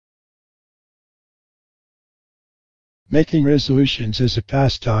Making resolutions is a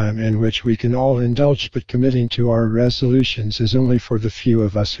pastime in which we can all indulge, but committing to our resolutions is only for the few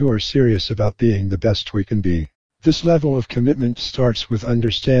of us who are serious about being the best we can be. This level of commitment starts with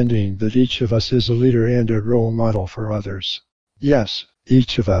understanding that each of us is a leader and a role model for others. Yes,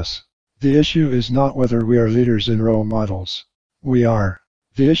 each of us. The issue is not whether we are leaders and role models. We are.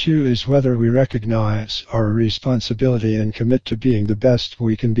 The issue is whether we recognize our responsibility and commit to being the best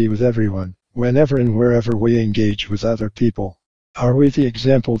we can be with everyone, whenever and wherever we engage with other people. Are we the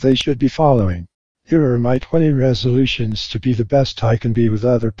example they should be following? Here are my 20 resolutions to be the best I can be with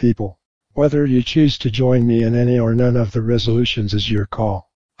other people. Whether you choose to join me in any or none of the resolutions is your call.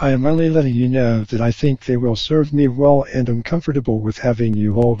 I am only letting you know that I think they will serve me well, and am comfortable with having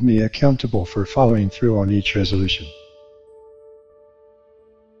you hold me accountable for following through on each resolution.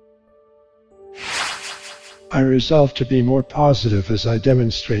 I resolve to be more positive as I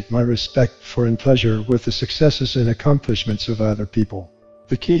demonstrate my respect for and pleasure with the successes and accomplishments of other people.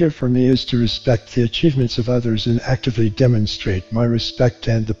 The key here for me is to respect the achievements of others and actively demonstrate my respect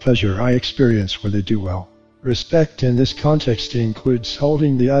and the pleasure I experience when they do well. Respect in this context includes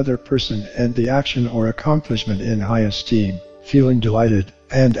holding the other person and the action or accomplishment in high esteem, feeling delighted,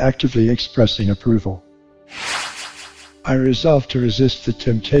 and actively expressing approval. I resolve to resist the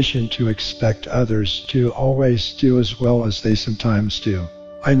temptation to expect others to always do as well as they sometimes do.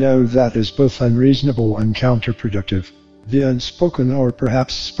 I know that is both unreasonable and counterproductive. The unspoken or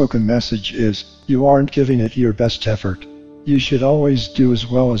perhaps spoken message is, you aren't giving it your best effort. You should always do as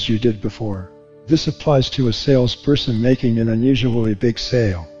well as you did before. This applies to a salesperson making an unusually big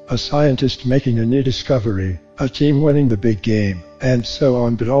sale, a scientist making a new discovery, a team winning the big game, and so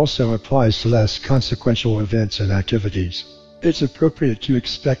on, but also applies to less consequential events and activities. It's appropriate to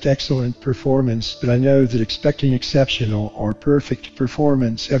expect excellent performance, but I know that expecting exceptional or perfect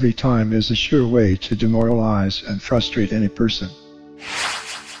performance every time is a sure way to demoralize and frustrate any person.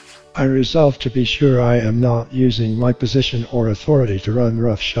 I resolve to be sure I am not using my position or authority to run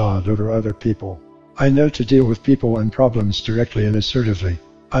roughshod over other people. I know to deal with people and problems directly and assertively.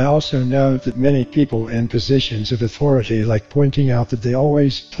 I also know that many people in positions of authority like pointing out that they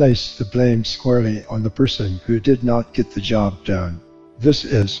always place the blame squarely on the person who did not get the job done. This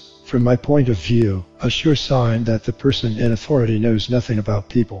is, from my point of view, a sure sign that the person in authority knows nothing about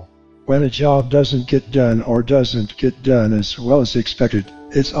people. When a job doesn't get done or doesn't get done as well as expected,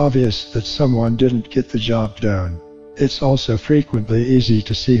 it's obvious that someone didn't get the job done. It's also frequently easy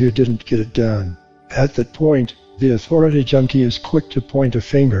to see who didn't get it done. At that point, the authority junkie is quick to point a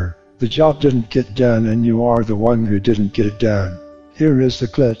finger. The job didn't get done and you are the one who didn't get it done. Here is the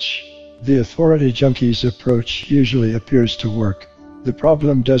glitch. The authority junkie's approach usually appears to work. The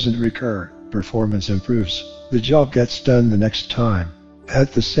problem doesn't recur. Performance improves. The job gets done the next time.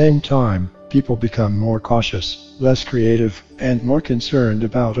 At the same time, people become more cautious, less creative, and more concerned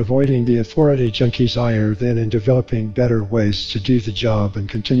about avoiding the authority junkie's ire than in developing better ways to do the job and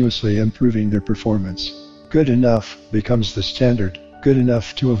continuously improving their performance. Good enough becomes the standard, good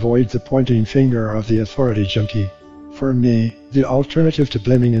enough to avoid the pointing finger of the authority junkie. For me, the alternative to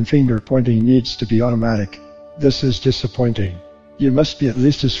blaming and finger-pointing needs to be automatic. This is disappointing. You must be at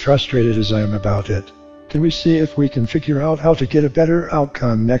least as frustrated as I am about it. Can we see if we can figure out how to get a better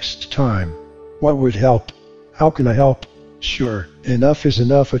outcome next time? What would help? How can I help? Sure, enough is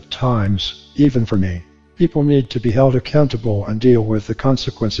enough at times, even for me. People need to be held accountable and deal with the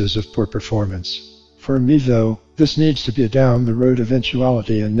consequences of poor performance. For me though, this needs to be a down-the-road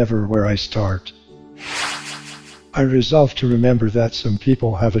eventuality and never where I start. I resolve to remember that some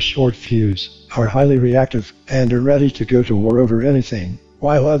people have a short fuse, are highly reactive, and are ready to go to war over anything,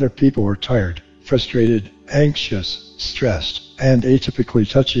 while other people are tired, frustrated, anxious, stressed, and atypically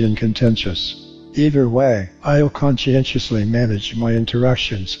touchy and contentious. Either way, I'll conscientiously manage my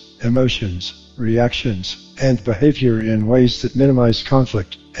interactions, emotions, reactions, and behavior in ways that minimize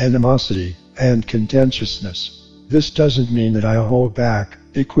conflict, animosity, and contentiousness. This doesn't mean that I'll hold back,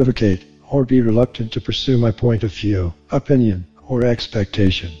 equivocate, or be reluctant to pursue my point of view, opinion, or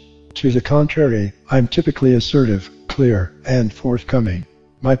expectation. To the contrary, I'm typically assertive, clear, and forthcoming.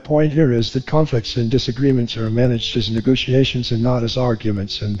 My point here is that conflicts and disagreements are managed as negotiations and not as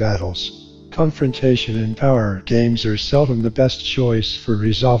arguments and battles. Confrontation and power games are seldom the best choice for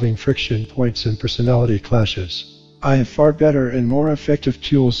resolving friction points and personality clashes. I have far better and more effective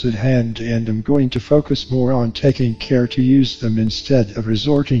tools at hand, and am going to focus more on taking care to use them instead of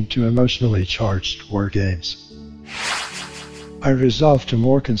resorting to emotionally charged war games. I resolve to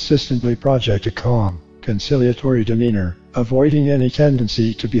more consistently project a calm, conciliatory demeanor, avoiding any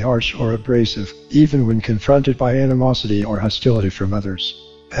tendency to be harsh or abrasive, even when confronted by animosity or hostility from others.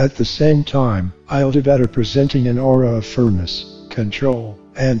 At the same time, I'll do better presenting an aura of firmness, control,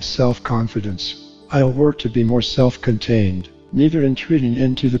 and self-confidence. I'll work to be more self-contained, neither intruding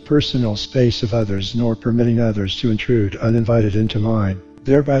into the personal space of others nor permitting others to intrude uninvited into mine,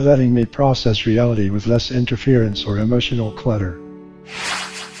 thereby letting me process reality with less interference or emotional clutter.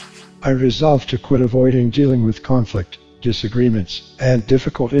 I resolve to quit avoiding dealing with conflict, disagreements, and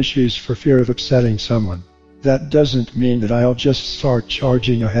difficult issues for fear of upsetting someone. That doesn't mean that I'll just start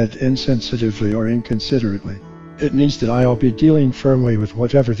charging ahead insensitively or inconsiderately. It means that I'll be dealing firmly with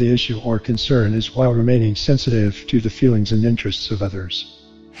whatever the issue or concern is while remaining sensitive to the feelings and interests of others.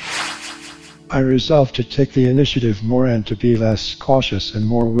 I resolve to take the initiative more and to be less cautious and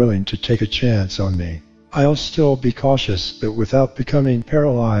more willing to take a chance on me. I'll still be cautious, but without becoming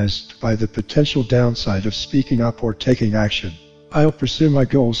paralyzed by the potential downside of speaking up or taking action. I'll pursue my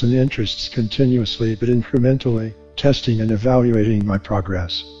goals and interests continuously but incrementally, testing and evaluating my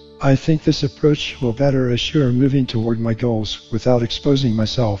progress. I think this approach will better assure moving toward my goals without exposing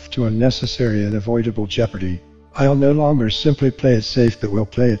myself to unnecessary and avoidable jeopardy. I'll no longer simply play it safe but will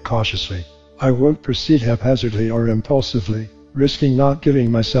play it cautiously. I won't proceed haphazardly or impulsively, risking not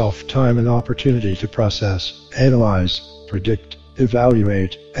giving myself time and opportunity to process, analyze, predict,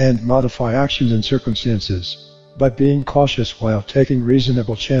 evaluate, and modify actions and circumstances. By being cautious while taking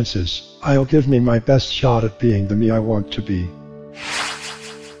reasonable chances, I'll give me my best shot at being the me I want to be.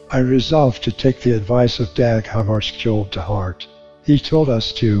 I resolve to take the advice of Dag Hammarskjöld to heart. He told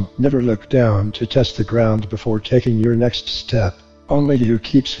us to never look down to test the ground before taking your next step. Only he who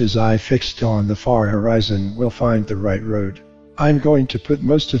keeps his eye fixed on the far horizon will find the right road. I'm going to put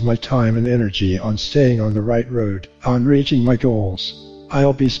most of my time and energy on staying on the right road, on reaching my goals.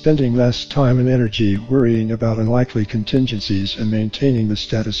 I'll be spending less time and energy worrying about unlikely contingencies and maintaining the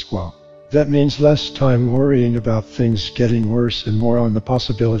status quo. That means less time worrying about things getting worse and more on the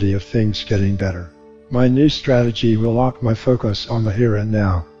possibility of things getting better. My new strategy will lock my focus on the here and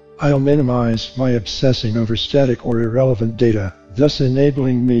now. I'll minimize my obsessing over static or irrelevant data, thus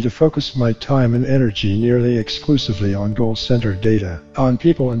enabling me to focus my time and energy nearly exclusively on goal-centered data, on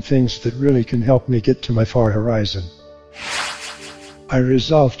people and things that really can help me get to my far horizon. I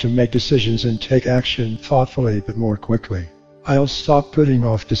resolve to make decisions and take action thoughtfully but more quickly. I'll stop putting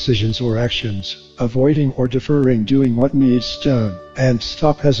off decisions or actions, avoiding or deferring doing what needs done, and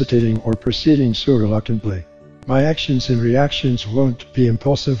stop hesitating or proceeding so reluctantly. My actions and reactions won't be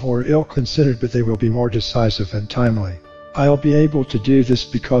impulsive or ill-considered, but they will be more decisive and timely. I'll be able to do this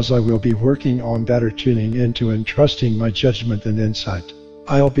because I will be working on better tuning into and trusting my judgment and insight.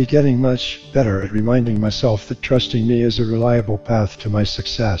 I'll be getting much better at reminding myself that trusting me is a reliable path to my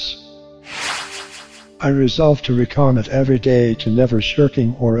success. I resolve to recommit every day to never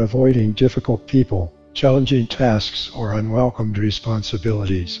shirking or avoiding difficult people, challenging tasks, or unwelcomed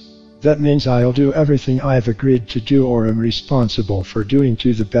responsibilities. That means I'll do everything I've agreed to do or am responsible for doing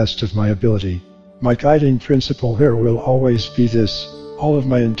to the best of my ability. My guiding principle here will always be this: all of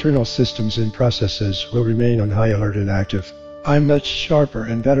my internal systems and processes will remain on high alert and active. I'm much sharper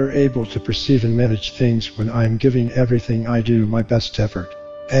and better able to perceive and manage things when I'm giving everything I do my best effort.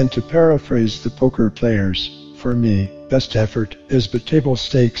 And to paraphrase the poker players, for me, best effort is but table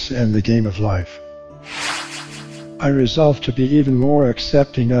stakes and the game of life. I resolve to be even more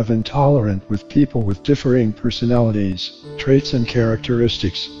accepting of and tolerant with people with differing personalities, traits and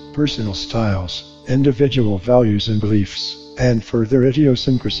characteristics, personal styles, individual values and beliefs, and for their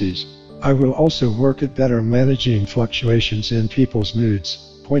idiosyncrasies. I will also work at better managing fluctuations in people's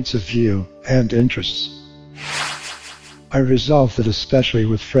moods, points of view, and interests. I resolve that especially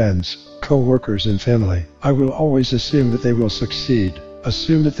with friends, co-workers and family, I will always assume that they will succeed,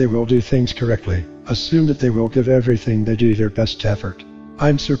 assume that they will do things correctly, assume that they will give everything they do their best effort.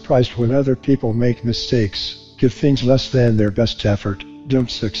 I'm surprised when other people make mistakes, give things less than their best effort, don't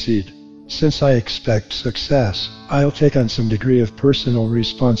succeed. Since I expect success, I'll take on some degree of personal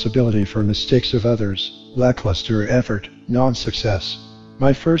responsibility for mistakes of others, lackluster effort, non-success.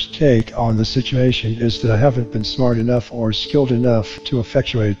 My first take on the situation is that I haven't been smart enough or skilled enough to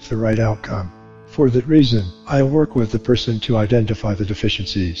effectuate the right outcome. For that reason, I'll work with the person to identify the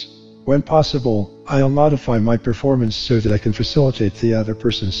deficiencies. When possible, I'll modify my performance so that I can facilitate the other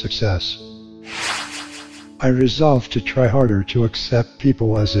person's success. I resolve to try harder to accept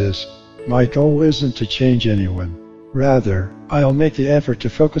people as is. My goal isn't to change anyone. Rather, I'll make the effort to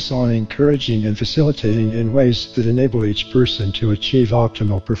focus on encouraging and facilitating in ways that enable each person to achieve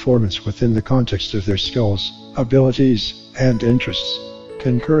optimal performance within the context of their skills, abilities, and interests.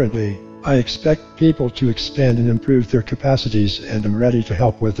 Concurrently, I expect people to expand and improve their capacities and am ready to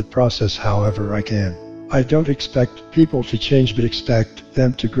help with the process however I can. I don't expect people to change but expect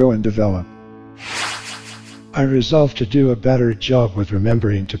them to grow and develop. I resolve to do a better job with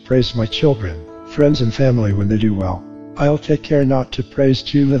remembering to praise my children, friends and family when they do well. I'll take care not to praise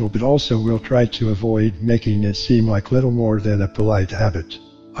too little, but also will try to avoid making it seem like little more than a polite habit.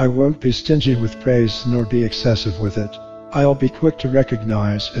 I won't be stingy with praise nor be excessive with it. I'll be quick to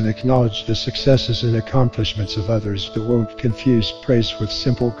recognize and acknowledge the successes and accomplishments of others, but won't confuse praise with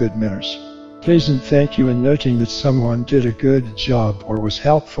simple good manners. Pleasant thank you and noting that someone did a good job or was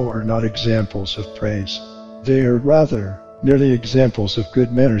helpful are not examples of praise. They are rather merely examples of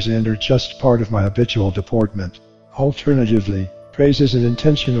good manners and are just part of my habitual deportment. Alternatively, praise is an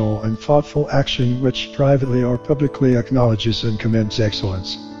intentional and thoughtful action which privately or publicly acknowledges and commends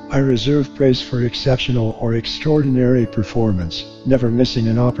excellence. I reserve praise for exceptional or extraordinary performance, never missing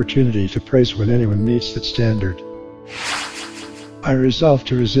an opportunity to praise when anyone meets that standard. I resolve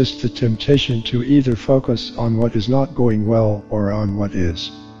to resist the temptation to either focus on what is not going well or on what is.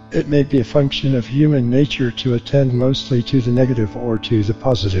 It may be a function of human nature to attend mostly to the negative or to the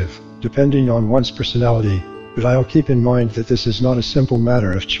positive, depending on one's personality, but I'll keep in mind that this is not a simple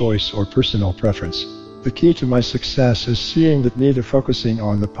matter of choice or personal preference. The key to my success is seeing that neither focusing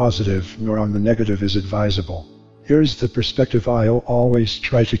on the positive nor on the negative is advisable. Here's the perspective I'll always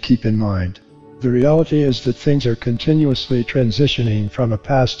try to keep in mind. The reality is that things are continuously transitioning from a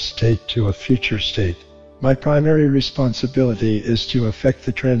past state to a future state. My primary responsibility is to effect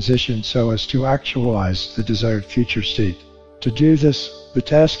the transition so as to actualize the desired future state. To do this, the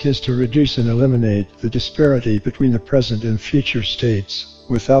task is to reduce and eliminate the disparity between the present and future states,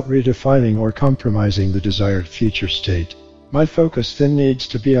 without redefining or compromising the desired future state. My focus then needs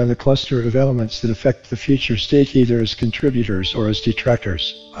to be on the cluster of elements that affect the future state either as contributors or as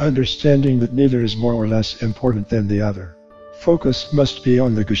detractors, understanding that neither is more or less important than the other. Focus must be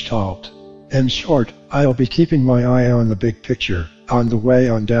on the gestalt. In short, I'll be keeping my eye on the big picture, on the way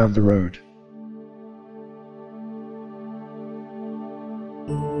on down the road.